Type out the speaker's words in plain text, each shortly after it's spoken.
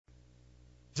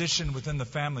position within the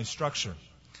family structure.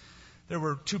 There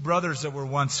were two brothers that were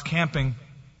once camping,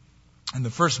 and the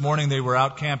first morning they were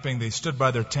out camping, they stood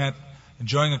by their tent,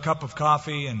 enjoying a cup of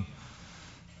coffee, and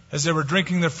as they were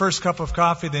drinking their first cup of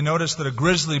coffee, they noticed that a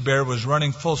grizzly bear was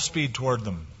running full speed toward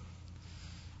them.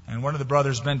 And one of the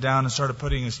brothers bent down and started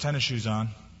putting his tennis shoes on.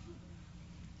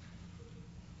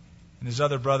 And his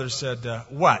other brother said,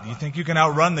 "What, you think you can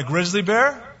outrun the grizzly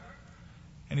bear?"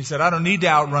 And he said, "I don't need to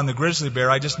outrun the grizzly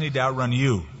bear, I just need to outrun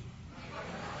you."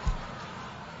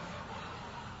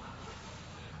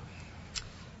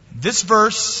 This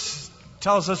verse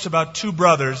tells us about two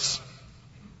brothers.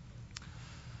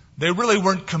 They really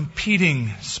weren't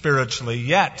competing spiritually,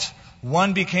 yet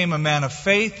one became a man of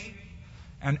faith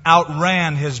and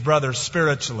outran his brother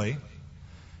spiritually.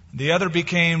 The other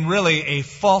became really a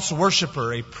false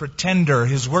worshiper, a pretender.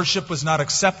 His worship was not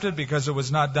accepted because it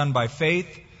was not done by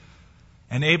faith.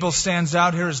 And Abel stands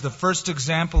out here as the first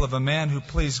example of a man who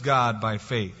pleased God by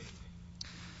faith.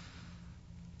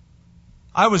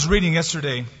 I was reading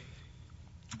yesterday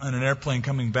on an airplane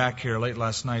coming back here late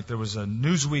last night. There was a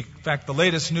Newsweek, in fact, the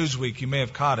latest Newsweek, you may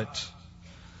have caught it,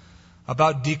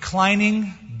 about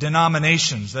declining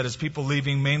denominations. That is, people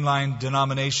leaving mainline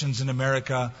denominations in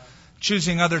America,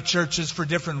 choosing other churches for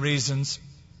different reasons.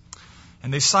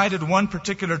 And they cited one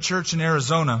particular church in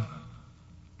Arizona.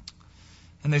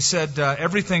 And they said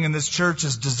everything in this church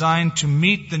is designed to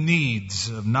meet the needs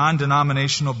of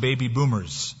non-denominational baby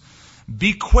boomers.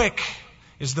 Be quick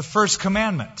is the first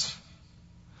commandment.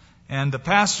 And the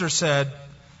pastor said,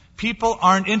 people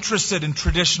aren't interested in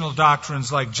traditional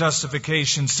doctrines like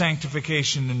justification,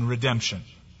 sanctification, and redemption.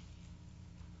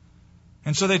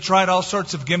 And so they tried all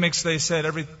sorts of gimmicks. They said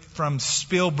from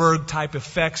Spielberg-type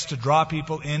effects to draw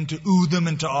people in, to ooh them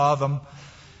and to awe them.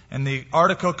 And the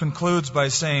article concludes by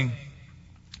saying,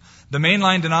 the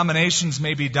mainline denominations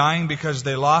may be dying because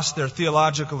they lost their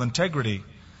theological integrity.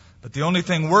 But the only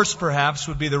thing worse, perhaps,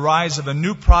 would be the rise of a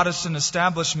new Protestant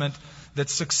establishment that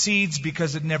succeeds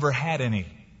because it never had any.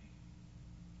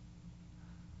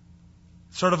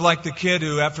 Sort of like the kid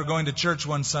who, after going to church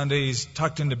one Sunday, he's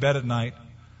tucked into bed at night,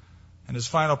 and his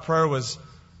final prayer was,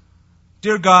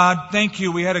 "Dear God, thank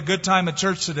you, we had a good time at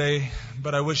church today,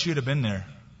 but I wish you'd have been there."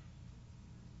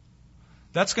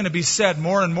 That's going to be said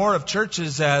more and more of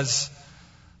churches as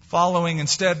following,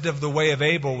 instead of the way of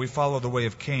Abel, we follow the way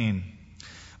of Cain.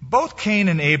 Both Cain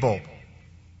and Abel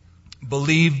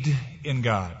believed in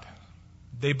God.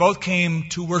 They both came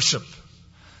to worship.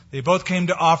 They both came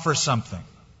to offer something.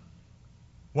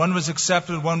 One was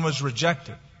accepted, one was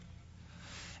rejected.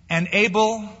 And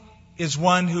Abel is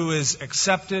one who is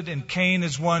accepted, and Cain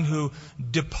is one who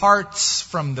departs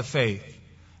from the faith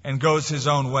and goes his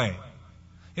own way.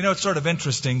 You know, it's sort of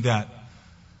interesting that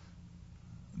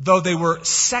though they were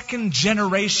second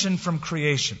generation from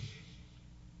creation,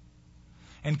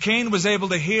 and Cain was able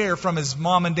to hear from his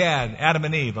mom and dad, Adam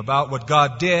and Eve, about what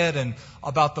God did and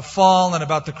about the fall and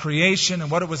about the creation and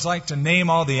what it was like to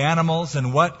name all the animals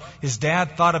and what his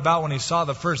dad thought about when he saw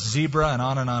the first zebra and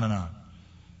on and on and on.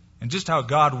 And just how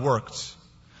God worked.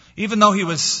 Even though he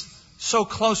was so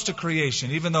close to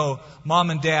creation, even though mom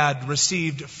and dad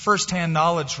received firsthand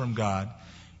knowledge from God,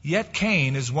 yet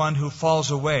Cain is one who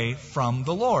falls away from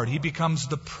the Lord. He becomes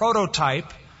the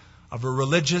prototype of a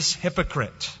religious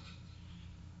hypocrite.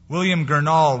 William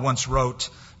Gurnall once wrote,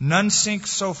 "None sink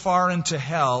so far into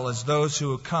hell as those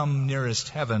who come nearest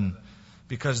heaven,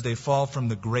 because they fall from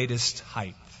the greatest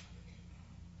height."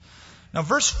 Now,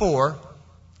 verse 4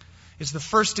 is the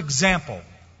first example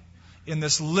in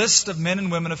this list of men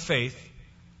and women of faith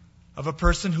of a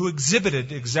person who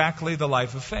exhibited exactly the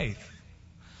life of faith.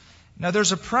 Now,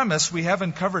 there's a premise we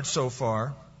haven't covered so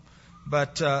far,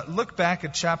 but look back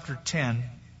at chapter 10.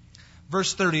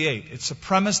 Verse 38, it's a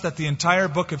premise that the entire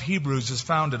book of Hebrews is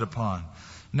founded upon.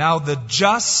 Now the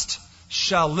just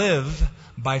shall live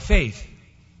by faith.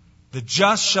 The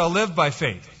just shall live by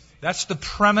faith. That's the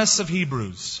premise of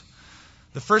Hebrews.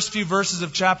 The first few verses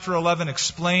of chapter 11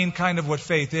 explain kind of what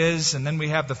faith is, and then we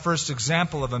have the first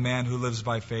example of a man who lives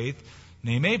by faith,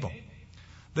 named Abel.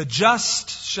 The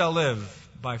just shall live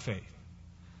by faith.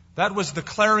 That was the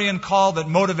clarion call that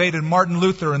motivated Martin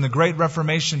Luther in the Great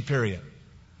Reformation period.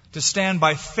 To stand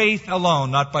by faith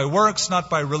alone, not by works, not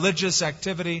by religious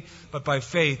activity, but by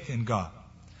faith in God.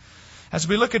 As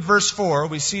we look at verse 4,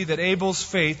 we see that Abel's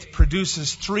faith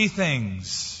produces three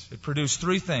things. It produced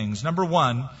three things. Number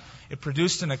one, it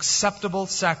produced an acceptable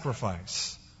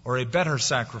sacrifice, or a better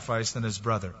sacrifice than his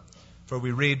brother. For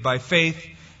we read, by faith,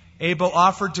 Abel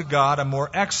offered to God a more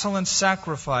excellent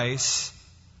sacrifice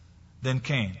than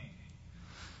Cain.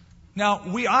 Now,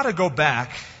 we ought to go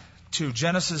back to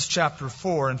Genesis chapter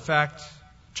 4. In fact,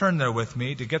 turn there with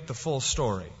me to get the full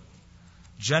story.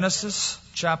 Genesis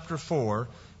chapter 4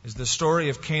 is the story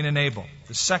of Cain and Abel,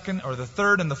 the second or the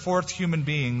third and the fourth human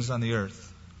beings on the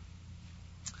earth.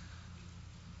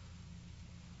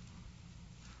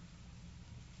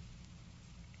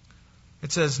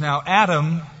 It says, now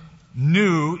Adam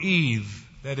knew Eve.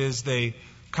 That is, they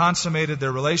consummated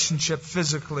their relationship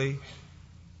physically.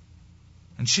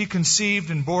 And she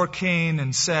conceived and bore Cain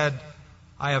and said,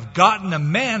 I have gotten a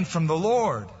man from the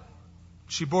Lord.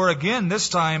 She bore again, this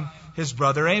time, his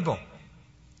brother Abel.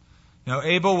 Now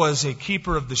Abel was a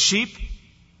keeper of the sheep.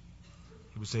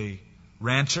 He was a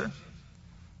rancher.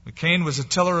 But Cain was a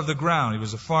tiller of the ground. He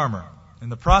was a farmer. In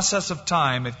the process of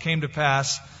time, it came to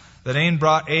pass that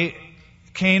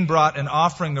Cain brought an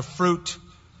offering of fruit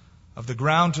of the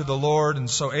ground to the Lord, and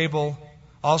so Abel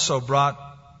also brought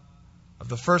of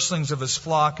the firstlings of his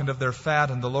flock and of their fat,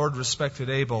 and the Lord respected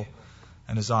Abel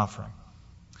and his offering.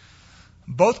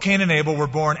 Both Cain and Abel were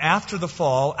born after the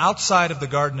fall, outside of the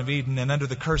Garden of Eden and under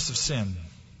the curse of sin.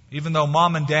 Even though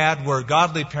mom and dad were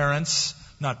godly parents,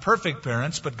 not perfect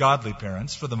parents, but godly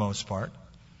parents for the most part,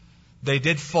 they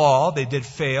did fall, they did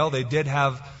fail, they did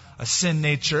have a sin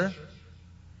nature,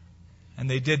 and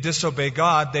they did disobey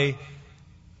God. They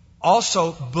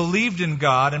also believed in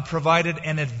God and provided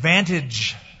an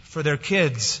advantage for their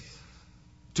kids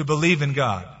to believe in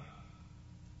God.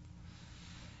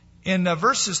 In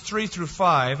verses 3 through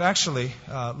 5, actually,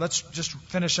 let's just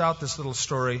finish out this little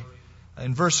story.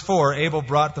 In verse 4, Abel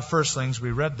brought the firstlings.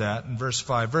 We read that in verse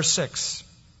 5. Verse 6.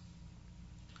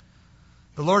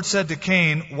 The Lord said to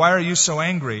Cain, why are you so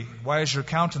angry? Why is your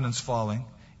countenance falling?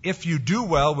 If you do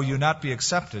well, will you not be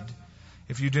accepted?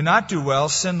 If you do not do well,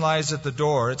 sin lies at the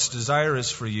door. Its desire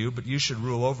is for you, but you should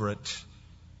rule over it.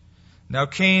 Now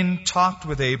Cain talked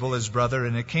with Abel, his brother,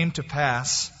 and it came to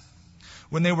pass,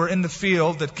 when they were in the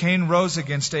field, that Cain rose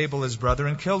against Abel, his brother,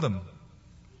 and killed him.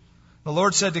 The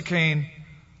Lord said to Cain,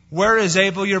 where is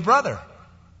Abel, your brother?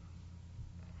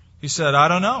 He said, I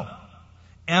don't know.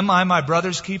 Am I my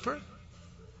brother's keeper?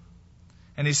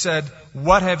 And he said,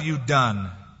 what have you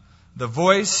done? The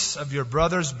voice of your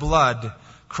brother's blood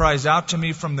cries out to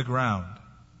me from the ground.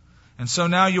 And so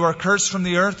now you are cursed from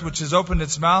the earth, which has opened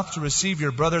its mouth to receive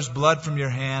your brother's blood from your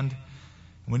hand.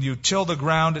 When you till the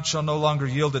ground, it shall no longer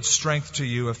yield its strength to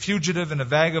you. A fugitive and a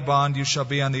vagabond you shall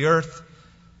be on the earth.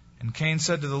 And Cain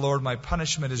said to the Lord, my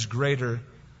punishment is greater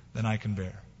than I can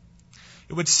bear.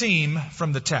 It would seem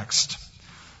from the text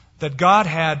that God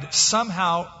had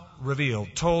somehow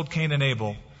told Cain and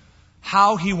Abel,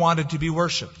 how he wanted to be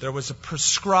worshipped. There was a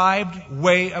prescribed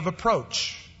way of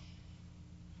approach,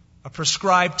 a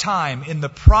prescribed time. In the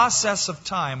process of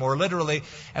time, or literally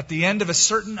at the end of a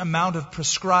certain amount of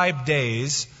prescribed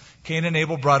days, Cain and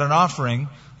Abel brought an offering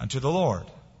unto the Lord.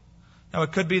 Now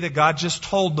it could be that God just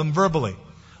told them verbally,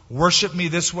 worship me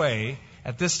this way,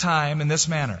 at this time, in this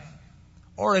manner.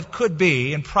 Or it could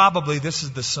be, and probably this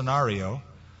is the scenario,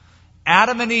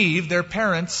 Adam and Eve, their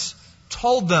parents,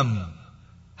 told them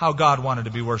how God wanted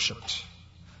to be worshipped.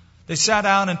 They sat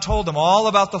down and told them all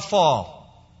about the fall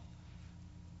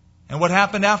and what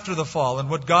happened after the fall and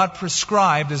what God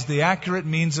prescribed as the accurate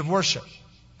means of worship.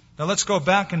 Now let's go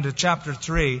back into chapter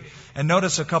 3 and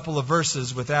notice a couple of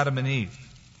verses with Adam and Eve.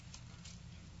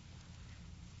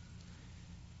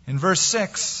 In verse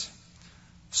 6,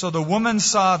 so the woman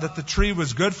saw that the tree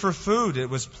was good for food. It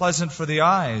was pleasant for the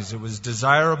eyes. It was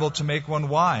desirable to make one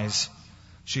wise.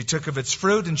 She took of its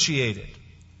fruit and she ate it.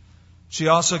 She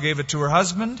also gave it to her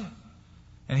husband,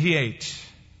 and he ate.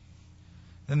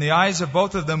 Then the eyes of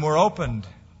both of them were opened.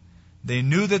 They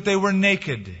knew that they were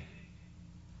naked,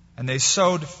 and they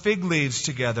sewed fig leaves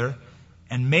together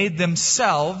and made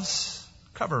themselves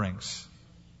coverings.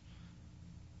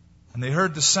 And they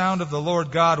heard the sound of the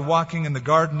Lord God walking in the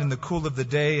garden in the cool of the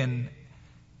day, and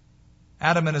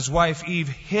Adam and his wife Eve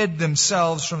hid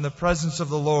themselves from the presence of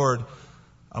the Lord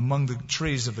among the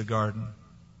trees of the garden.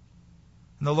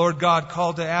 And the Lord God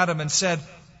called to Adam and said,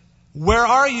 where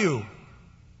are you?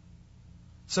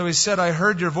 So he said, I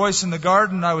heard your voice in the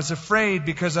garden. I was afraid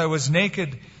because I was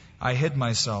naked. I hid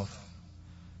myself.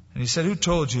 And he said, who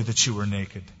told you that you were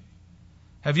naked?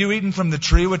 Have you eaten from the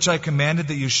tree which I commanded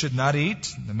that you should not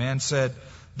eat? And the man said,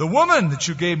 the woman that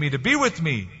you gave me to be with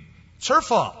me, it's her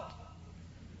fault.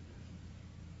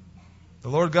 The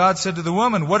Lord God said to the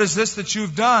woman, what is this that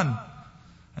you've done?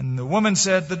 And the woman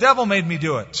said, the devil made me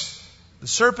do it. The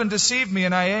serpent deceived me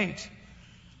and I ate.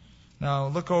 Now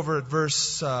look over at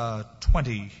verse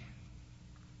 20.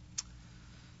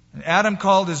 And Adam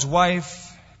called his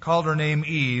wife, called her name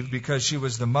Eve, because she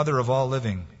was the mother of all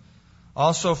living.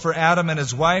 Also for Adam and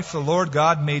his wife, the Lord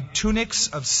God made tunics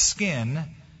of skin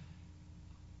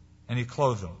and He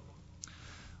clothed them.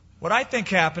 What I think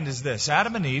happened is this.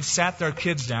 Adam and Eve sat their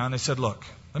kids down. They said, look,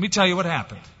 let me tell you what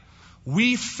happened.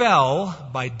 We fell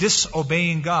by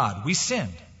disobeying God. We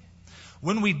sinned.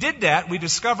 When we did that, we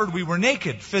discovered we were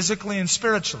naked, physically and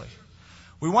spiritually.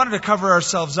 We wanted to cover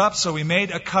ourselves up, so we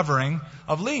made a covering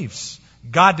of leaves.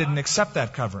 God didn't accept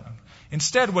that covering.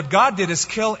 Instead, what God did is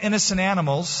kill innocent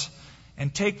animals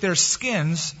and take their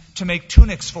skins to make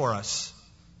tunics for us.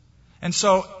 And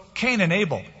so, Cain and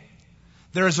Abel.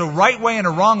 There is a right way and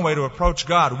a wrong way to approach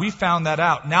God. We found that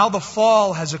out. Now the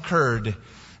fall has occurred.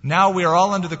 Now we are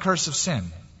all under the curse of sin.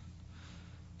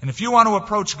 And if you want to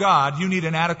approach God, you need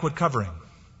an adequate covering,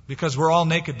 because we're all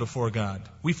naked before God.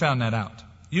 We found that out.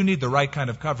 You need the right kind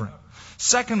of covering.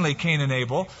 Secondly, Cain and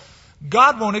Abel,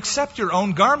 God won't accept your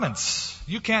own garments.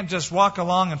 You can't just walk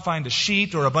along and find a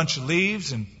sheet or a bunch of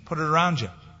leaves and put it around you.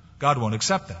 God won't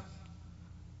accept that.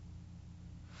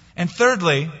 And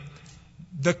thirdly,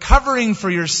 the covering for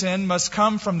your sin must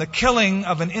come from the killing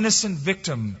of an innocent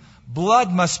victim.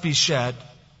 Blood must be shed,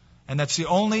 and that's the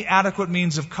only adequate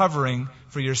means of covering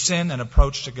for your sin and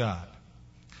approach to God.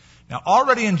 Now,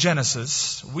 already in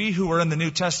Genesis, we who are in the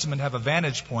New Testament have a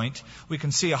vantage point. We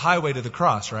can see a highway to the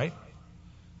cross, right?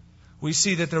 We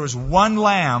see that there was one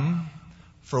lamb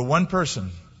for one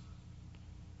person.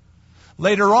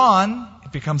 Later on,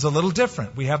 it becomes a little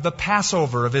different. We have the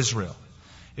Passover of Israel.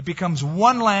 It becomes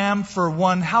one lamb for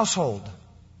one household.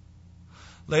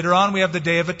 Later on, we have the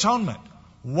Day of Atonement.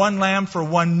 One lamb for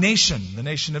one nation, the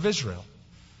nation of Israel.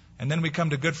 And then we come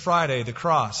to Good Friday, the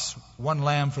cross. One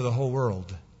lamb for the whole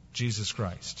world, Jesus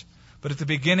Christ. But at the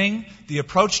beginning, the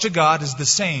approach to God is the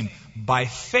same. By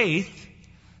faith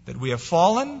that we have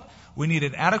fallen, we need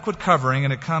an adequate covering,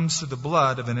 and it comes through the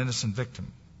blood of an innocent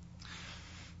victim.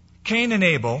 Cain and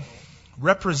Abel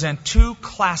represent two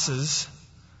classes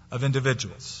of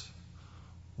individuals.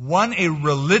 One, a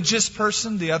religious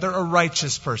person, the other, a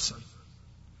righteous person.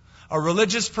 A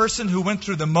religious person who went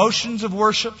through the motions of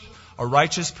worship, a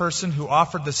righteous person who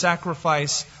offered the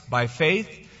sacrifice by faith,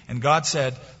 and God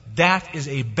said, that is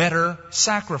a better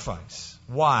sacrifice.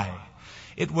 Why?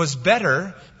 It was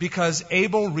better because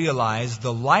Abel realized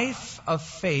the life of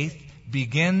faith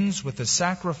begins with the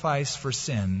sacrifice for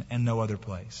sin and no other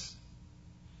place.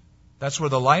 That's where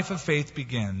the life of faith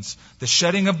begins, the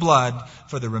shedding of blood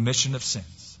for the remission of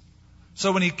sins.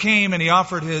 So when he came and he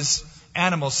offered his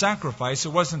animal sacrifice,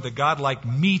 it wasn't the godlike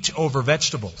meat over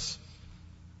vegetables.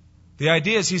 The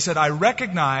idea is, he said, I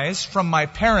recognize from my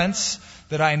parents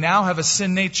that I now have a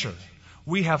sin nature.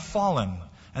 We have fallen,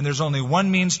 and there's only one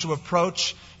means to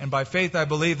approach, and by faith I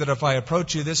believe that if I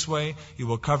approach you this way, you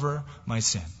will cover my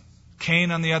sin. Cain,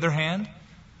 on the other hand,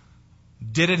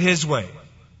 did it his way.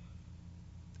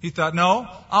 He thought, no,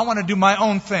 I want to do my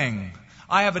own thing.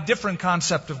 I have a different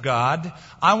concept of God.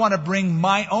 I want to bring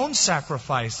my own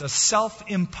sacrifice, a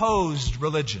self-imposed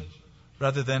religion,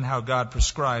 rather than how God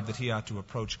prescribed that he ought to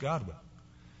approach God with.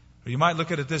 Or you might look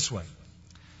at it this way.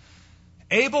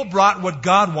 Abel brought what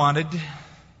God wanted.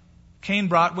 Cain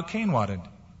brought what Cain wanted.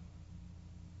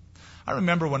 I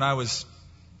remember when I was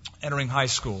entering high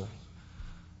school,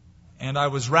 and I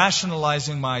was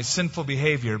rationalizing my sinful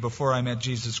behavior before I met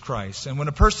Jesus Christ. And when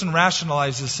a person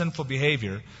rationalizes sinful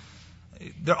behavior,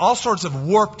 there all sorts of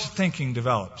warped thinking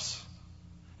develops.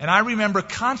 And I remember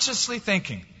consciously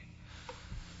thinking,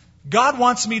 God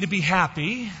wants me to be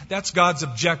happy. That's God's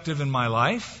objective in my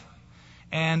life.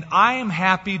 And I am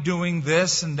happy doing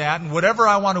this and that, and whatever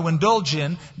I want to indulge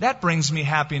in, that brings me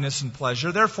happiness and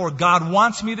pleasure. Therefore, God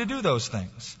wants me to do those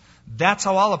things. That's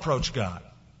how I'll approach God.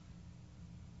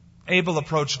 Abel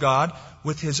approached God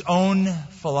with his own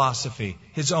philosophy,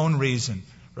 his own reason,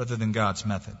 rather than God's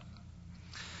method.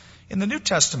 In the New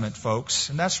Testament, folks,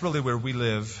 and that's really where we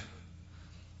live,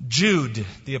 Jude,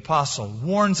 the apostle,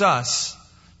 warns us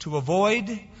to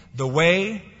avoid the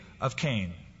way of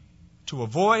Cain. To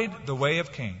avoid the way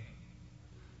of Cain.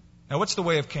 Now, what's the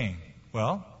way of Cain?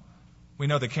 Well, we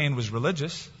know that Cain was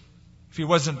religious. If he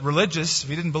wasn't religious, if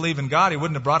he didn't believe in God, he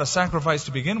wouldn't have brought a sacrifice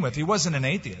to begin with. He wasn't an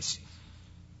atheist.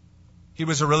 He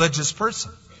was a religious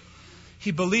person.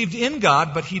 He believed in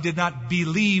God, but he did not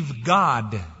believe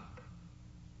God.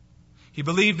 He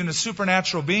believed in a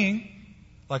supernatural being,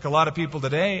 like a lot of people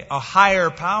today, a higher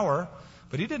power,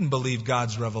 but he didn't believe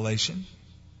God's revelation.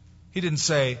 He didn't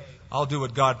say, I'll do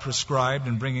what God prescribed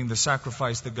in bringing the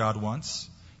sacrifice that God wants.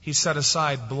 He set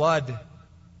aside blood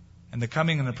and the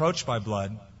coming and approach by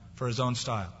blood for his own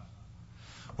style.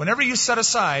 Whenever you set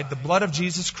aside the blood of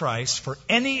Jesus Christ for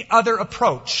any other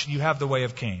approach, you have the way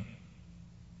of Cain.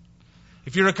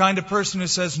 If you're a kind of person who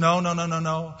says,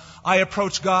 no, I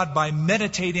approach God by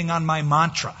meditating on my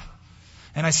mantra.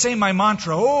 And I say my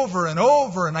mantra over and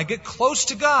over, and I get close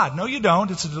to God. No, you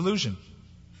don't. It's a delusion.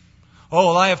 Oh,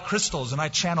 well, I have crystals, and I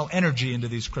channel energy into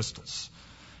these crystals.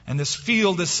 And this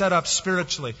field is set up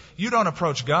spiritually. You don't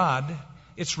approach God.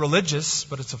 It's religious,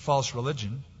 but it's a false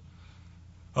religion.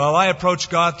 Well, I approach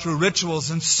God through rituals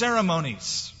and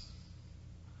ceremonies.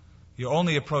 You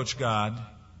only approach God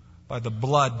by the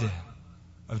blood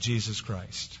of Jesus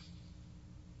Christ.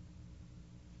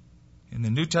 In the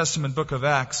New Testament book of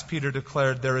Acts, Peter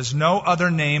declared, "There is no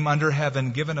other name under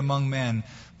heaven given among men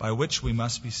by which we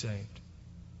must be saved."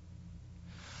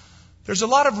 There's a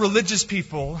lot of religious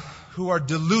people who are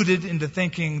deluded into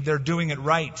thinking they're doing it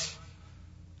right.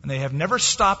 And they have never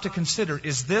stopped to consider,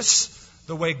 is this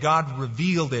the way God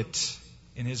revealed it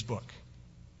in His book,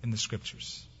 in the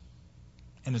Scriptures?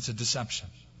 And it's a deception.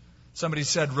 Somebody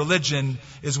said religion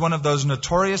is one of those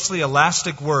notoriously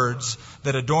elastic words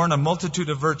that adorn a multitude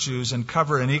of virtues and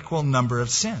cover an equal number of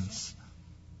sins.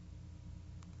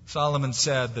 Solomon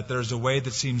said that there's a way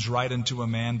that seems right unto a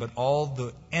man, but all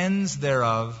the ends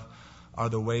thereof are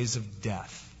the ways of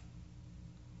death.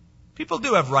 People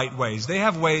do have right ways. They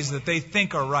have ways that they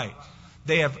think are right.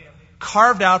 They have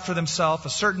carved out for themselves a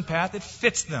certain path. It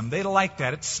fits them. They like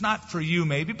that. It's not for you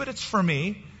maybe, but it's for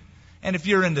me. And if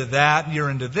you're into that and you're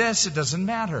into this, it doesn't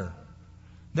matter.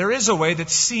 There is a way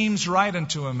that seems right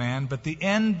unto a man, but the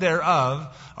end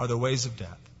thereof are the ways of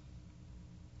death.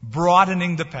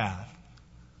 Broadening the path.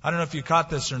 I don't know if you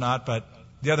caught this or not, but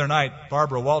the other night,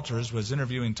 Barbara Walters was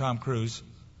interviewing Tom Cruise.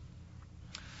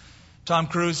 Tom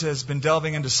Cruise has been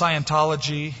delving into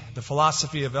Scientology, the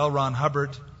philosophy of L. Ron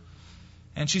Hubbard.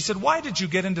 And she said, "Why did you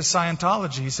get into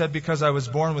Scientology?" He said, "Because I was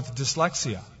born with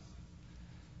dyslexia.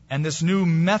 And this new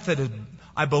method,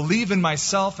 I believe in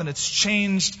myself, and it's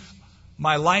changed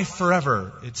my life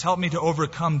forever. It's helped me to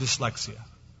overcome dyslexia."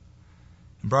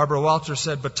 And Barbara Walters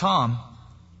said, "But Tom,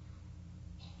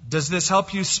 does this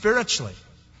help you spiritually?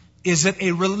 Is it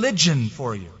a religion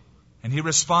for you?" And he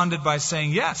responded by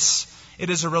saying, "Yes, it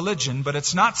is a religion, but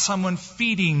it's not someone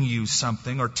feeding you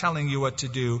something or telling you what to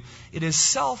do. It is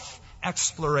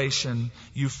self-exploration.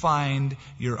 You find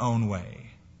your own way."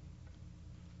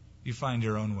 You find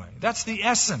your own way. That's the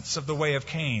essence of the way of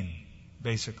Cain,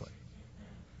 basically.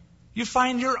 You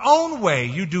find your own way.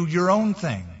 You do your own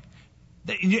thing.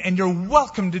 And you're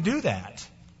welcome to do that.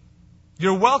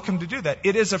 You're welcome to do that.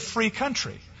 It is a free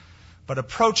country. But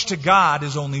approach to God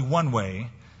is only one way,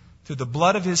 through the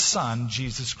blood of His Son,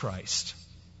 Jesus Christ.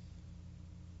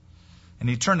 And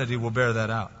eternity will bear that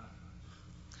out.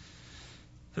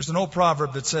 There's an old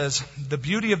proverb that says, "The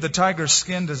beauty of the tiger's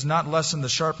skin does not lessen the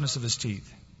sharpness of his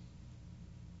teeth."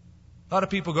 A lot of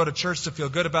people go to church to feel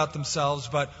good about themselves,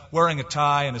 but wearing a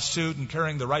tie and a suit and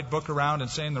carrying the right book around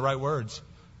and saying the right words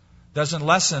doesn't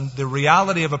lessen the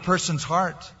reality of a person's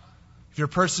heart.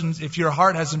 If your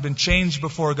heart hasn't been changed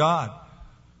before God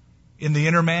in the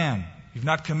inner man, you've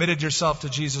not committed yourself to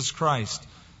Jesus Christ,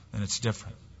 then it's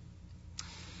different.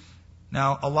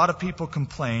 Now, a lot of people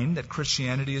complain that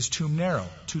Christianity is too narrow,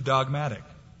 too dogmatic.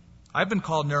 I've been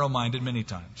called narrow-minded many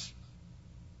times.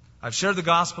 I've shared the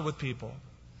gospel with people,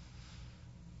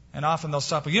 and often they'll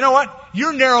stop me. "You know what?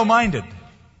 You're narrow-minded."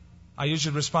 I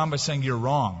usually respond by saying, "You're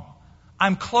wrong.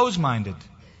 I'm close-minded."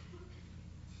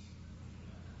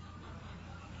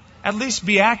 At least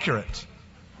be accurate.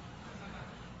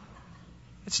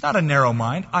 It's not a narrow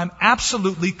mind. I'm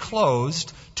absolutely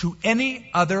closed to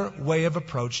any other way of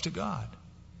approach to God.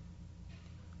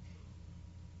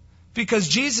 Because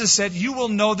Jesus said, "You will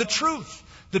know the truth.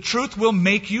 The truth will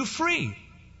make you free."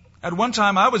 At one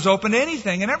time, I was open to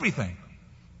anything and everything.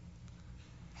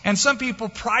 And some people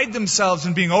pride themselves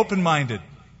in being open-minded.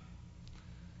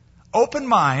 Open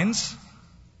minds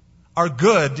are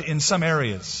good in some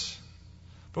areas.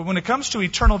 But when it comes to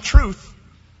eternal truth,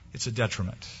 it's a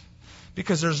detriment.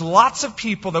 Because there's lots of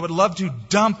people that would love to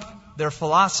dump their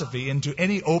philosophy into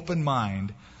any open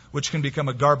mind, which can become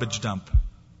a garbage dump.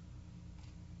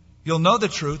 You'll know the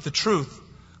truth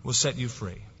will set you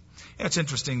free. And it's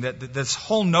interesting that this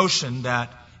whole notion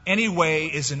that any way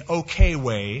is an okay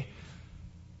way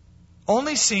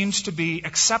only seems to be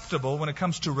acceptable when it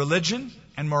comes to religion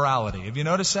and morality. Have you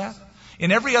noticed that?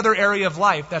 In every other area of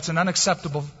life, that's an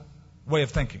unacceptable way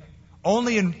of thinking.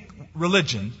 Only in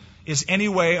religion is any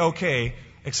way okay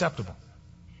acceptable.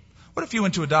 What if you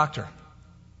went to a doctor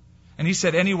and he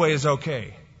said any way is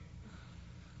okay?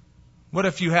 What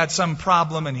if you had some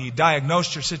problem and he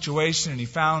diagnosed your situation and he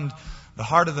found the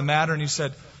heart of the matter and you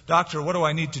said, "Doctor, what do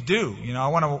I need to do? I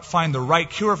want to find the right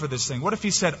cure for this thing." What if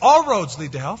he said, "All roads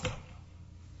lead to health"?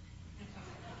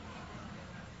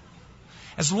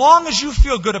 As long as you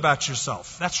feel good about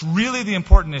yourself, that's really the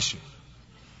important issue.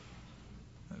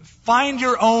 Find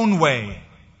your own way,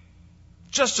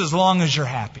 just as long as you're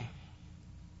happy.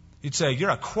 You'd say, you're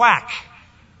a quack.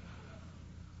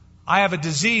 I have a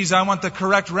disease, I want the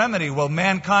correct remedy. Well,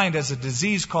 mankind has a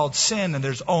disease called sin, and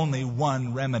there's only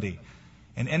one remedy.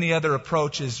 And any other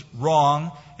approach is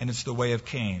wrong, and it's the way of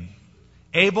Cain.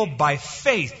 Abel, by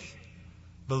faith,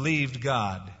 believed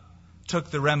God, took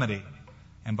the remedy,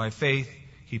 and by faith,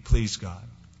 he pleased God.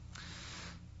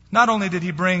 Not only did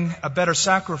he bring a better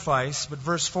sacrifice, but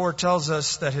verse 4 tells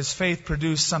us that his faith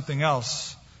produced something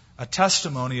else, a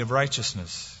testimony of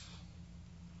righteousness.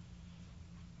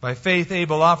 By faith,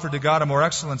 Abel offered to God a more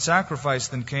excellent sacrifice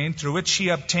than Cain, through which he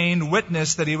obtained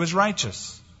witness that he was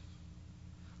righteous.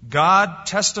 God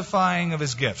testifying of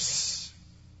his gifts.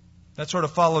 That sort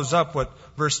of follows up what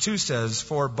verse 2 says,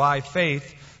 for by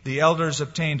faith the elders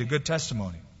obtained a good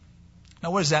testimony.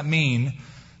 Now, what does that mean,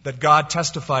 that God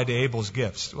testified to Abel's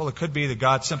gifts? Well, it could be that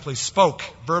God simply spoke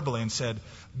verbally and said,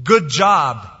 good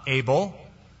job, Abel.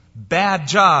 Bad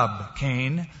job,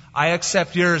 Cain. I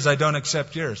accept yours, I don't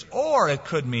accept yours. Or it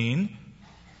could mean,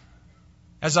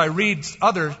 as I read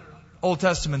other Old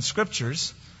Testament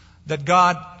scriptures, that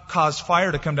God caused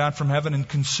fire to come down from heaven and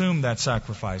consume that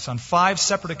sacrifice. On 5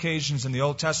 separate occasions in the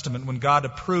Old Testament, when God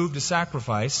approved a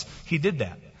sacrifice, he did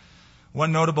that.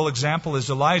 One notable example is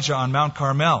Elijah on Mount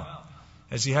Carmel,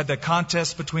 as he had that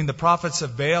contest between the prophets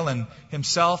of Baal and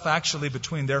himself, actually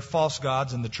between their false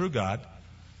gods and the true God.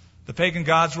 The pagan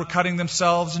gods were cutting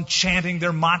themselves and chanting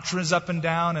their mantras up and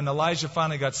down, and Elijah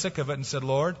finally got sick of it and said,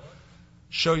 Lord,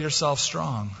 show yourself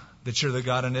strong, that you're the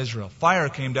God in Israel. Fire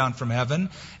came down from heaven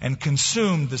and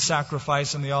consumed the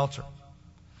sacrifice on the altar.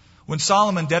 When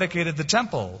Solomon dedicated the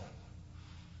temple,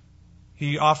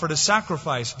 he offered a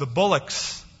sacrifice, the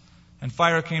bullocks, and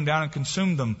fire came down and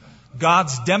consumed them.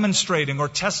 God's demonstrating or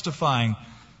testifying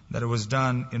that it was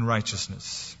done in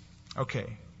righteousness. Okay.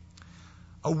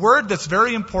 A word that's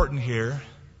very important here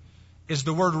is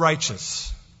the word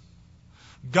righteous.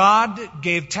 God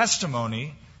gave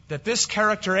testimony that this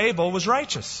character Abel was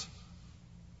righteous.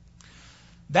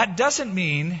 That doesn't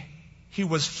mean he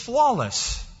was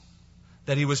flawless,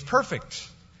 that he was perfect.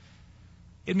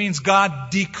 It means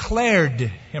God declared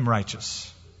him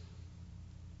righteous.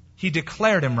 He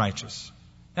declared him righteous.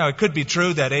 Now, it could be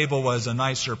true that Abel was a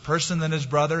nicer person than his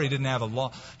brother. He didn't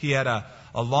have he had a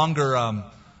longer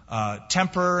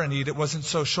temper, and he wasn't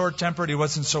so short-tempered, he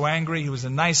wasn't so angry, he was a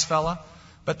nice fella.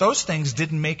 But those things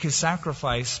didn't make his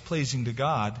sacrifice pleasing to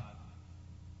God.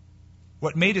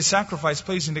 What made his sacrifice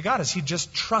pleasing to God is he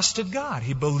just trusted God.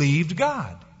 He believed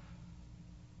God.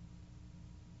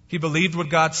 He believed what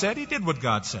God said, he did what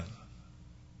God said.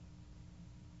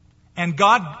 And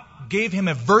God gave him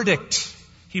a verdict.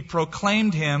 He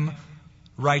proclaimed him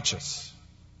righteous.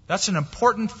 That's an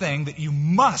important thing that you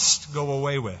must go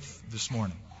away with this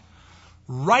morning.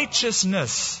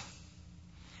 Righteousness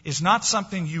is not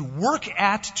something you work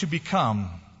at to become.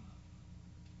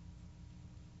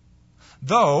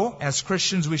 Though, as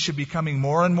Christians, we should be becoming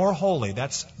more and more holy.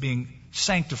 That's being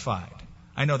sanctified.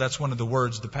 I know that's one of the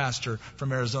words the pastor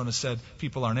from Arizona said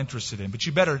people aren't interested in, but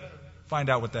you better find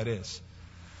out what that is.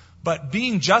 But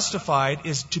being justified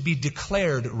is to be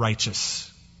declared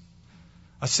righteous.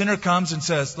 A sinner comes and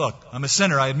says, look, I'm a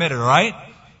sinner, I admit it, all right?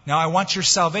 Now I want your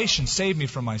salvation. Save me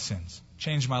from my sins.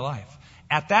 Change my life.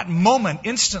 At that moment,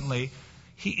 instantly,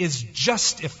 he is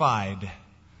justified.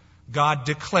 God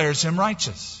declares him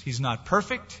righteous. He's not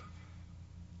perfect,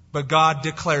 but God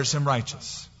declares him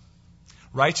righteous.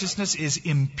 Righteousness is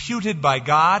imputed by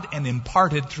God and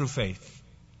imparted through faith.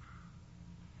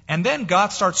 And then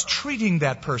God starts treating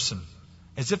that person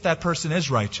as if that person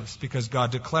is righteous because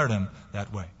God declared him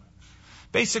that way.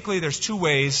 Basically, there's two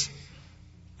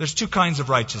kinds of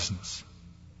righteousness.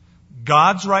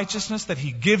 God's righteousness that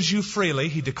he gives you freely.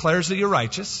 He declares that you're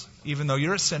righteous, even though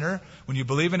you're a sinner. When you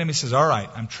believe in him, he says, all right,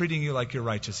 I'm treating you like you're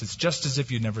righteous. It's just as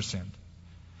if you never sinned.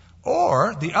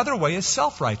 Or the other way is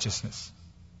self-righteousness.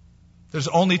 There's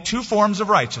only 2 forms of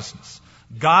righteousness.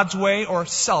 God's way or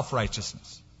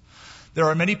self-righteousness. There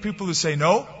are many people who say,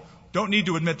 no, don't need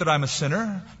to admit that I'm a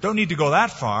sinner. Don't need to go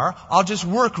that far. I'll just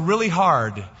work really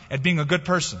hard at being a good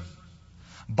person.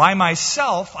 By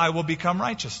myself, I will become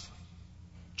righteous.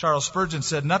 Charles Spurgeon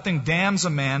said, nothing damns a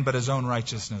man but his own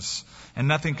righteousness, and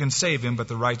nothing can save him but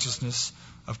the righteousness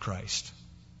of Christ.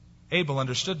 Abel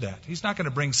understood that. He's not going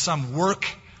to bring some work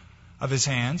of his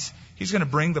hands. He's going to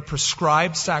bring the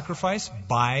prescribed sacrifice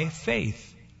by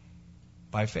faith.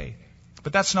 By faith.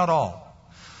 But that's not all.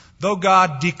 Though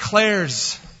God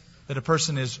declares that a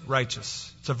person is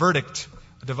righteous, it's a verdict,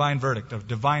 a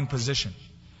divine position.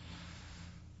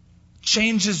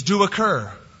 Changes do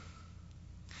occur.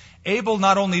 Abel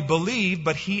not only believed,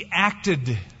 but he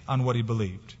acted on what he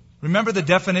believed. Remember the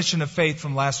definition of faith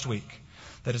from last week.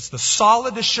 That it's the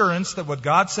solid assurance that what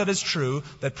God said is true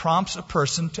that prompts a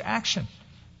person to action.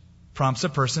 Prompts a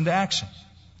person to action.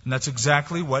 And that's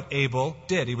exactly what Abel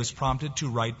did. He was prompted to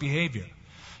right behavior.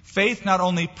 Faith not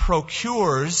only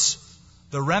procures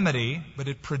the remedy, but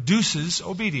it produces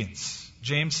obedience.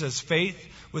 James says faith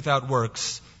without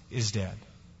works is dead.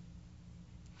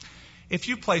 If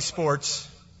you play sports,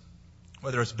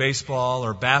 whether it's baseball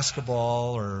or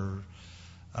basketball or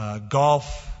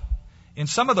golf, in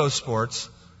some of those sports,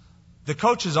 the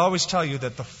coaches always tell you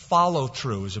that the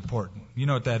follow-through is important. You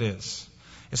know what that is.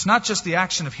 It's not just the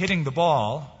action of hitting the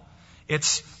ball,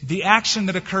 it's the action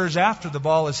that occurs after the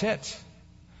ball is hit.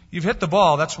 You've hit the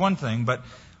ball, that's one thing, but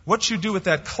what you do with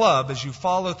that club as you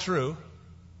follow through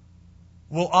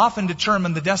will often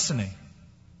determine the destiny.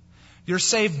 You're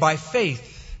saved by faith,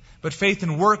 but faith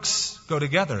and works go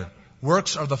together.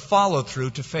 Works are the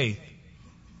follow-through to faith.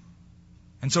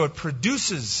 And so it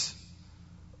produces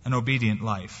an obedient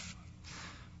life.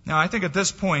 Now, I think at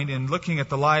this point, in looking at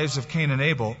the lives of Cain and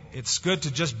Abel, it's good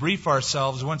to just brief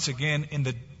ourselves once again in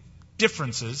the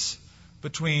differences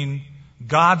between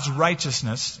God's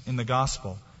righteousness in the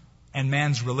gospel and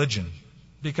man's religion.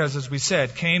 Because as we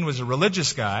said, Cain was a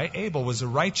religious guy, Abel was a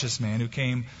righteous man who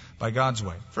came by God's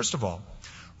way. First of all,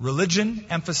 religion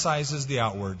emphasizes the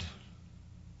outward.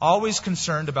 Always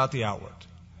concerned about the outward.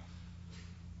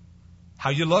 How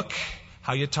you look,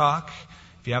 how you talk,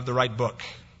 if you have the right book.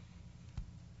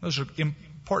 Those are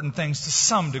important things to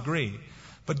some degree.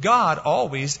 But God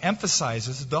always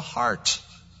emphasizes the heart,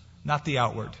 not the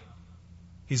outward.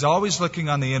 He's always looking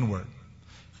on the inward.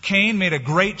 Cain made a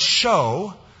great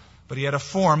show, but he had a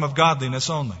form of godliness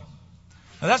only.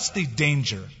 Now that's the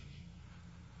danger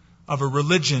of a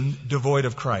religion devoid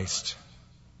of Christ.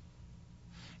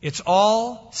 It's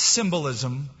all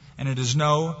symbolism and it is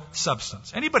no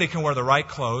substance. Anybody can wear the right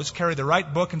clothes, carry the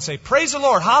right book and say, "Praise the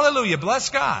Lord, hallelujah, bless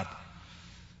God."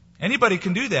 Anybody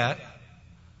can do that,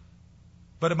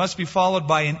 but it must be followed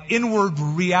by an inward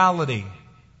reality,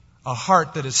 a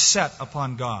heart that is set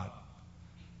upon God.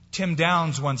 Tim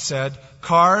Downs once said,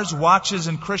 "Cars, watches,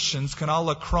 and Christians can all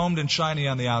look chromed and shiny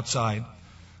on the outside,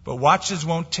 but watches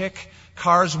won't tick,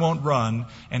 cars won't run,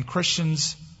 and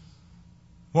Christians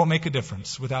won't make a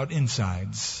difference without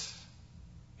insides."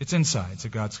 It's insides that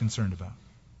God's concerned about.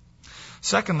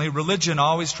 Secondly, religion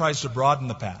always tries to broaden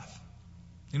the path.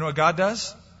 You know what God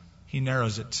does? He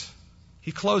narrows it.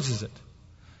 He closes it.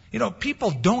 You know,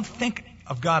 people don't think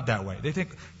of God that way. They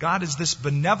think God is this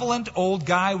benevolent old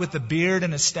guy with a beard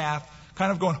and a staff,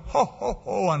 kind of going ho, ho,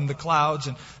 ho on the clouds,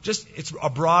 and just, it's a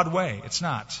broad way. It's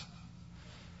not.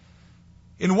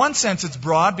 In one sense, it's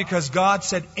broad because God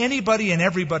said anybody and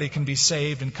everybody can be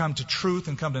saved and come to truth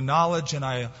and come to knowledge, and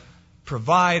I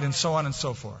provide, and so on and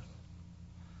so forth.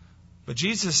 But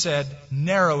Jesus said,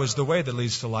 narrow is the way that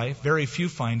leads to life. Very few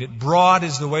find it. Broad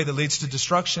is the way that leads to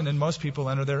destruction, and most people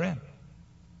enter therein.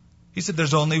 He said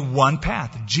there's only one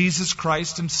path. Jesus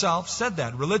Christ himself said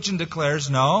that. Religion declares,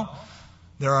 no,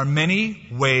 there are many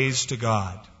ways to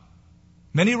God.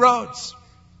 Many roads.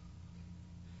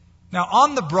 Now,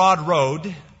 on the broad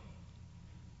road,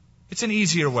 it's an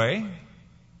easier way.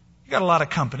 You got a lot of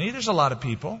company. There's a lot of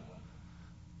people.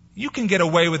 You can get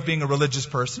away with being a religious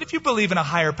person. If you believe in a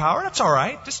higher power, that's all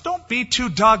right. Just don't be too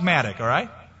dogmatic, all right?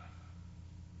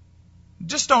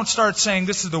 Just don't start saying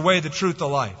this is the way, the truth, the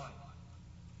life.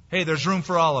 Hey, there's room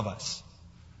for all of us.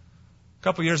 A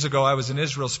couple years ago, I was in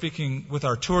Israel speaking with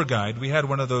our tour guide. We had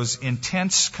one of those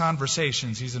intense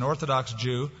conversations. He's an Orthodox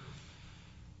Jew.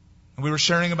 And we were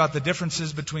sharing about the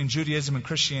differences between Judaism and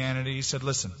Christianity. He said,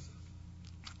 listen,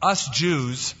 us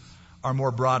Jews are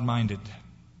more broad-minded.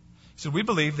 He said, we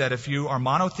believe that if you are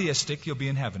monotheistic, you'll be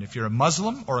in heaven. If you're a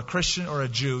Muslim or a Christian or a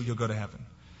Jew, you'll go to heaven.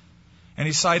 And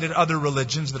he cited other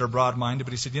religions that are broad-minded,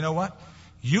 but he said, you know what?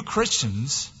 You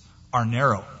Christians are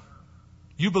narrow.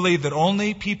 You believe that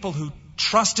only people who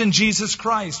trust in Jesus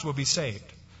Christ will be saved.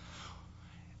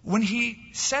 When he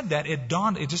said that, it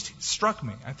just struck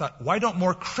me. I thought, why don't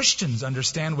more Christians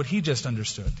understand what he just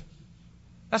understood?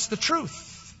 That's the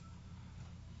truth.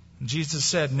 And Jesus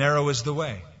said, narrow is the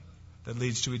way that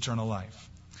leads to eternal life.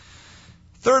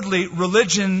 Thirdly,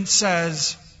 religion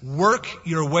says, work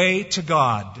your way to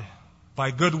God.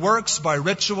 By good works, by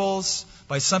rituals,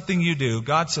 by something you do.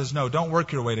 God says, no, don't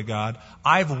work your way to God.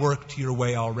 I've worked your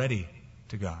way already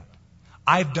to God.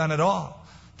 I've done it all.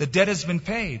 The debt has been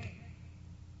paid.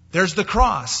 There's the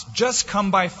cross. Just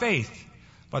come by faith,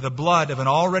 by the blood of an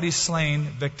already slain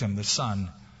victim, the Son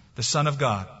of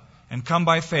God. And come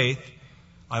by faith,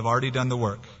 I've already done the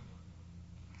work.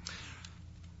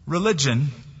 Religion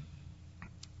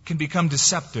can become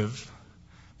deceptive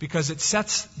because it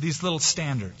sets these little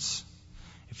standards.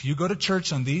 If you go to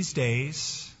church on these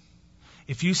days,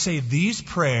 if you say these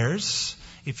prayers,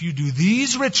 if you do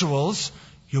these rituals,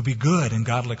 you'll be good and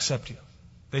God will accept you.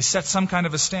 They set some kind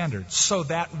of a standard so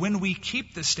that when we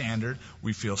keep the standard,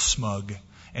 we feel smug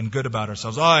and good about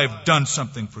ourselves. Oh, I've done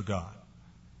something for God.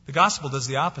 The gospel does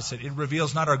the opposite. It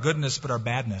reveals not our goodness, but our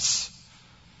badness.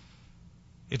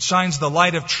 It shines the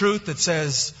light of truth that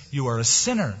says you are a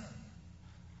sinner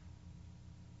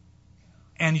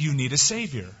and you need a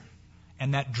Savior.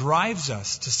 And that drives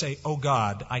us to say, oh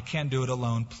God, I can't do it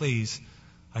alone. Please,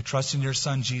 I trust in your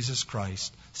Son, Jesus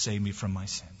Christ. Save me from my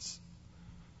sins.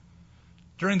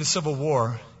 During the Civil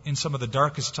War, in some of the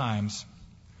darkest times,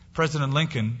 President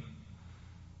Lincoln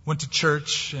went to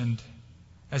church, and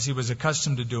as he was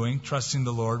accustomed to doing, trusting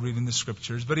the Lord, reading the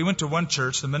Scriptures. But he went to one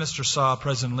church. The minister saw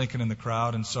President Lincoln in the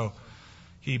crowd, and so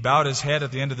he bowed his head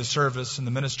at the end of the service, and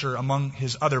the minister, among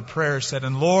his other prayers, said,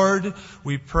 "And Lord,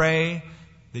 we pray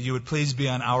that you would please be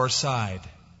on our side."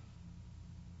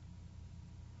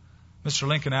 Mr.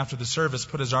 Lincoln, after the service,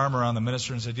 put his arm around the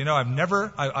minister and said,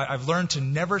 I've learned to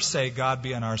never say, God,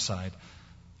 be on our side,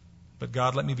 but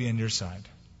God, let me be on your side.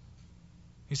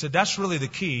 He said, that's really the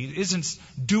key. It isn't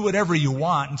do whatever you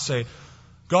want and say,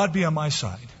 God, be on my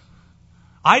side.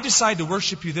 I decide to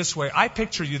worship you this way. I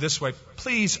picture you this way.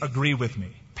 Please agree with me.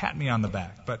 Pat me on the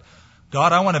back. But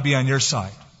God, I want to be on your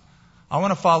side. I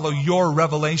want to follow your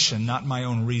revelation, not my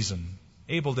own reason.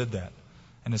 Abel did that,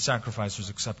 and his sacrifice was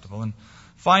acceptable. And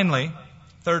finally,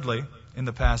 thirdly, in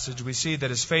the passage, we see that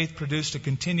his faith produced a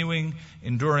continuing,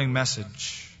 enduring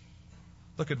message.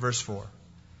 Look at verse 4.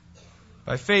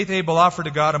 By faith Abel offered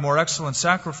to God a more excellent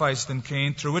sacrifice than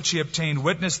Cain, through which he obtained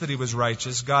witness that he was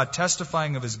righteous, God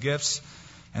testifying of his gifts,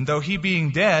 and though he being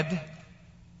dead,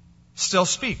 still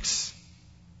speaks.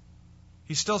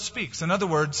 He still speaks. In other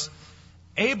words,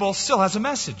 Abel still has a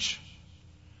message.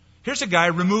 Here's a guy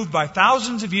removed by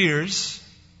thousands of years.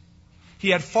 He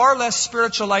had far less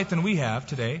spiritual life than we have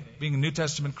today, being New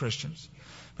Testament Christians.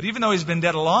 But even though he's been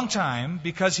dead a long time,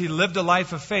 because he lived a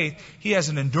life of faith, he has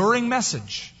an enduring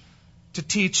message to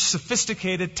teach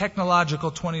sophisticated,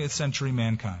 technological 20th century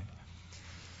mankind.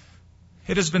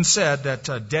 It has been said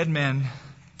that dead men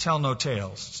tell no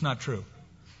tales. It's not true.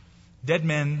 Dead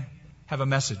men have a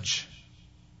message.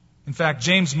 In fact,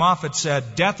 James Moffat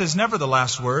said, death is never the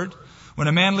last word. When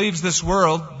a man leaves this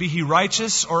world, be he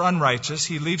righteous or unrighteous,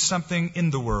 he leaves something in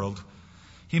the world.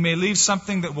 He may leave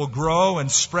something that will grow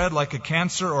and spread like a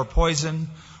cancer or poison,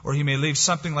 or he may leave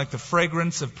something like the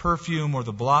fragrance of perfume or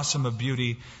the blossom of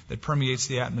beauty that permeates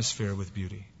the atmosphere with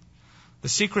beauty. The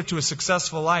secret to a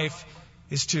successful life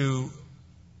is to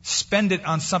spend it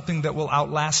on something that will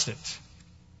outlast it.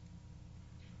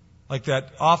 Like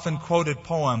that often quoted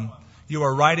poem, you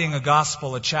are writing a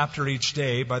gospel, a chapter each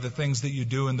day, by the things that you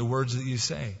do and the words that you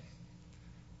say.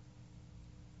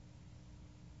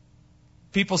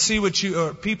 People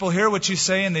hear what you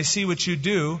say and they see what you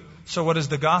do. So what is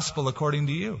the gospel according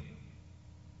to you?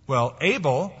 Well,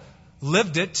 Abel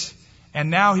lived it, and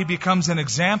now he becomes an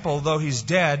example. Though he's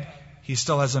dead, he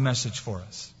still has a message for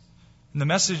us. And the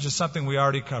message is something we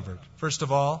already covered. First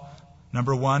of all,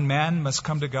 number one, man must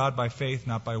come to God by faith,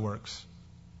 not by works.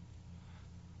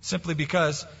 Simply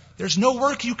because there's no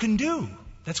work you can do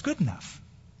that's good enough.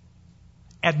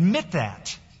 Admit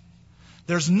that.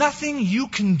 There's nothing you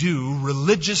can do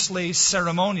religiously,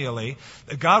 ceremonially,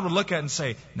 that God would look at and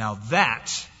say, now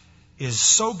that is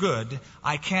so good,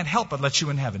 I can't help but let you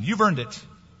in heaven. You've earned it.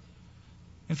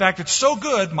 In fact, it's so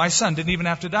good, my son didn't even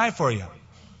have to die for you.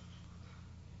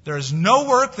 There is no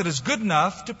work that is good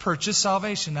enough to purchase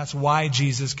salvation. That's why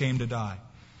Jesus came to die.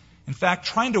 In fact,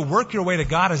 trying to work your way to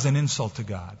God is an insult to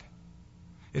God.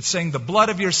 It's saying the blood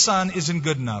of your son isn't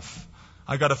good enough.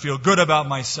 I got to feel good about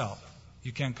myself.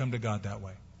 You can't come to God that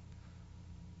way.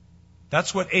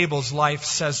 That's what Abel's life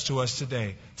says to us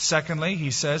today. Secondly, he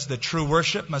says that true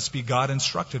worship must be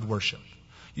God-instructed worship.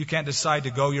 You can't decide to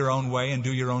go your own way and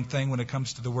do your own thing when it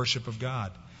comes to the worship of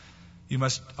God. You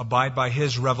must abide by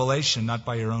His revelation, not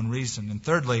by your own reason. And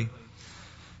thirdly,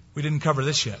 we didn't cover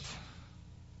this yet,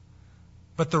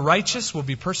 but the righteous will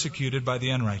be persecuted by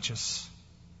the unrighteous.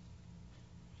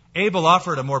 Abel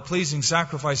offered a more pleasing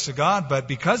sacrifice to God, but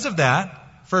because of that,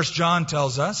 1 John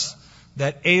tells us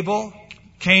that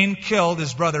Cain killed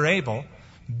his brother Abel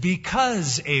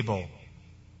because Abel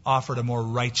offered a more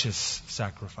righteous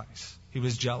sacrifice. He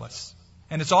was jealous.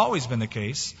 And it's always been the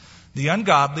case. The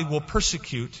ungodly will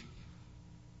persecute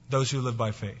those who live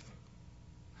by faith.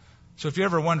 So if you're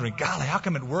ever wondering, golly, how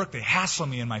come at work they hassle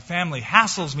me and my family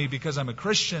hassles me because I'm a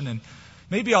Christian, and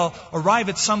maybe I'll arrive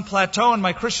at some plateau in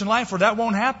my Christian life where that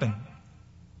won't happen.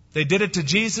 They did it to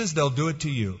Jesus, they'll do it to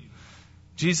you.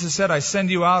 Jesus said, I send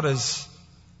you out as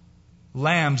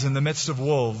lambs in the midst of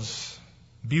wolves.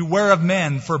 Beware of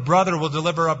men, for brother will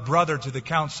deliver up brother to the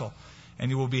council,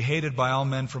 and you will be hated by all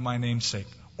men for my name's sake.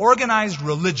 Organized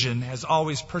religion has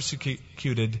always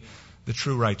persecuted the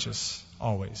true righteous.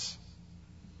 Always.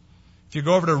 If you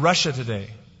go over to Russia today,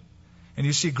 and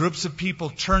you see groups of people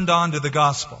turned on to the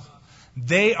gospel,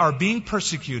 they are being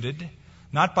persecuted,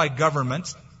 not by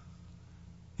governments,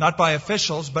 not by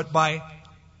officials, but by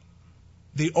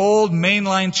the old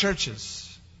mainline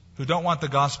churches who don't want the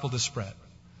gospel to spread.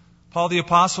 Paul the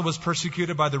Apostle was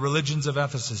persecuted by the religions of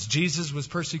Ephesus. Jesus was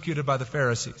persecuted by the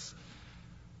Pharisees.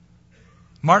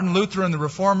 Martin Luther and the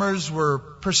Reformers were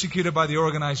persecuted by the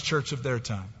organized church of their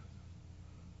time.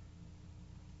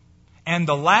 And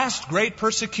the last great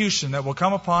persecution that will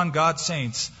come upon God's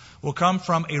saints will come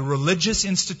from a religious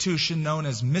institution known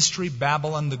as Mystery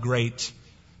Babylon the Great,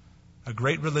 a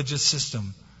great religious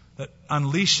system that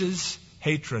unleashes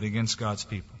hatred against God's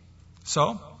people.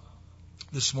 So,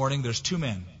 this morning there's two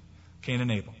men, Cain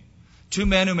and Abel. Two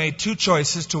men who made two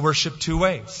choices to worship two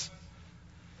ways.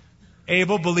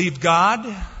 Abel believed God,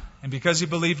 and because he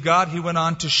believed God, he went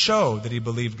on to show that he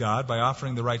believed God by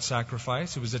offering the right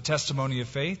sacrifice. It was a testimony of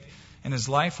faith, and his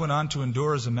life went on to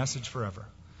endure as a message forever.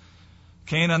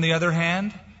 Cain, on the other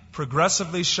hand,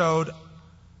 progressively showed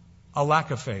a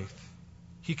lack of faith.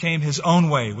 He came his own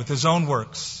way with his own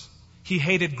works. He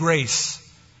hated grace,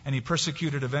 and he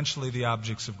persecuted eventually the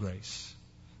objects of grace.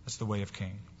 That's the way of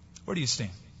Cain. Where do you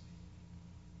stand?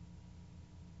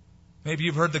 Maybe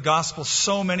you've heard the gospel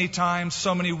so many times,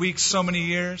 so many weeks, so many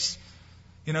years.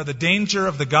 You know, the danger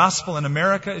of the gospel in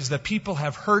America is that people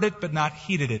have heard it but not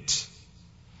heeded it.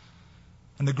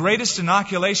 And the greatest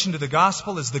inoculation to the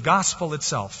gospel is the gospel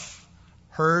itself.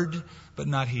 Heard but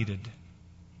not heeded.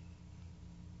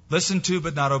 Listened to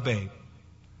but not obeyed.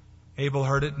 Abel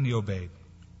heard it and he obeyed.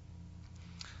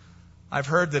 I've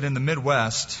heard that in the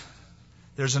Midwest,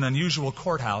 there's an unusual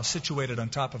courthouse situated on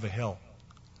top of a hill.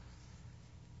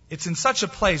 It's in such a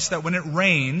place that when it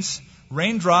rains,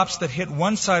 raindrops that hit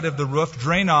one side of the roof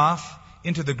drain off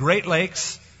into the Great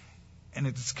Lakes, and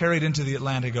it's carried into the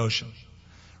Atlantic Ocean.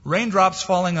 Raindrops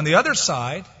falling on the other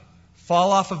side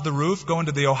fall off of the roof, go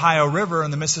into the Ohio River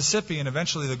and the Mississippi, and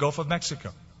eventually the Gulf of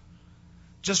Mexico.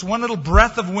 Just one little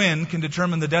breath of wind can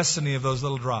determine the destiny of those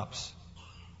little drops.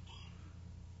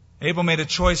 Abel made a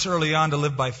choice early on to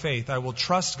live by faith. I will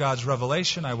trust God's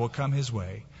revelation. I will come His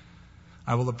way.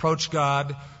 I will approach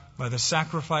God by the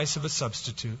sacrifice of a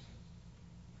substitute.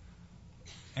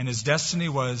 And his destiny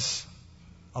was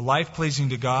a life pleasing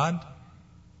to God,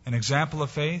 an example of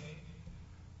faith,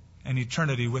 and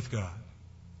eternity with God.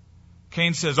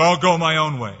 Cain says, I'll go my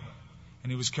own way.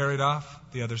 And he was carried off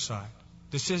the other side.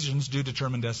 Decisions do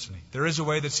determine destiny. There is a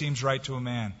way that seems right to a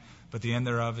man, but the end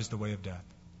thereof is the way of death.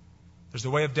 There's the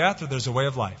way of death or there's a way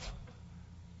of life.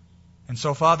 And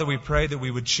so, Father, we pray that we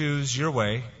would choose your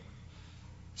way.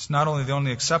 It's not only the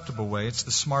only acceptable way, it's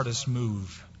the smartest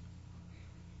move.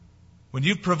 When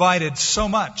you've provided so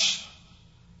much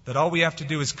that all we have to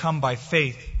do is come by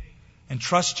faith and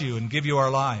trust you and give you our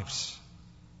lives.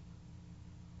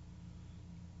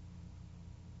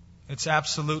 It's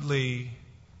absolutely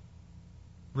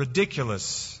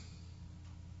ridiculous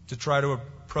to try to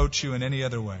approach you in any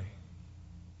other way.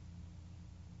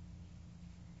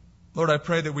 Lord, I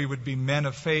pray that we would be men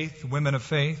of faith, women of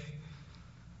faith,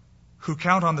 who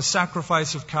count on the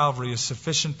sacrifice of Calvary as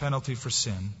sufficient penalty for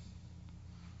sin.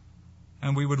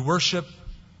 And we would worship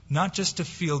not just to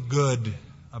feel good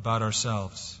about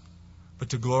ourselves, but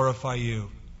to glorify you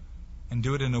and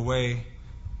do it in a way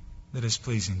that is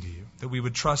pleasing to you. That we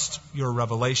would trust your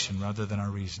revelation rather than our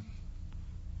reason.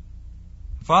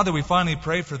 Father, we finally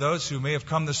pray for those who may have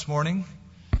come this morning.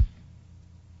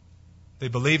 They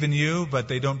believe in you, but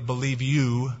they don't believe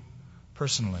you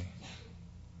personally.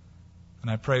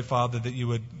 And I pray, Father, that you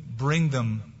would bring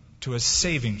them to a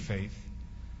saving faith.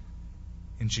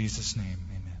 In Jesus' name,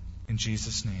 amen. In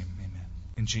Jesus' name, amen.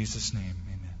 In Jesus' name,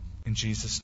 amen. In Jesus' name.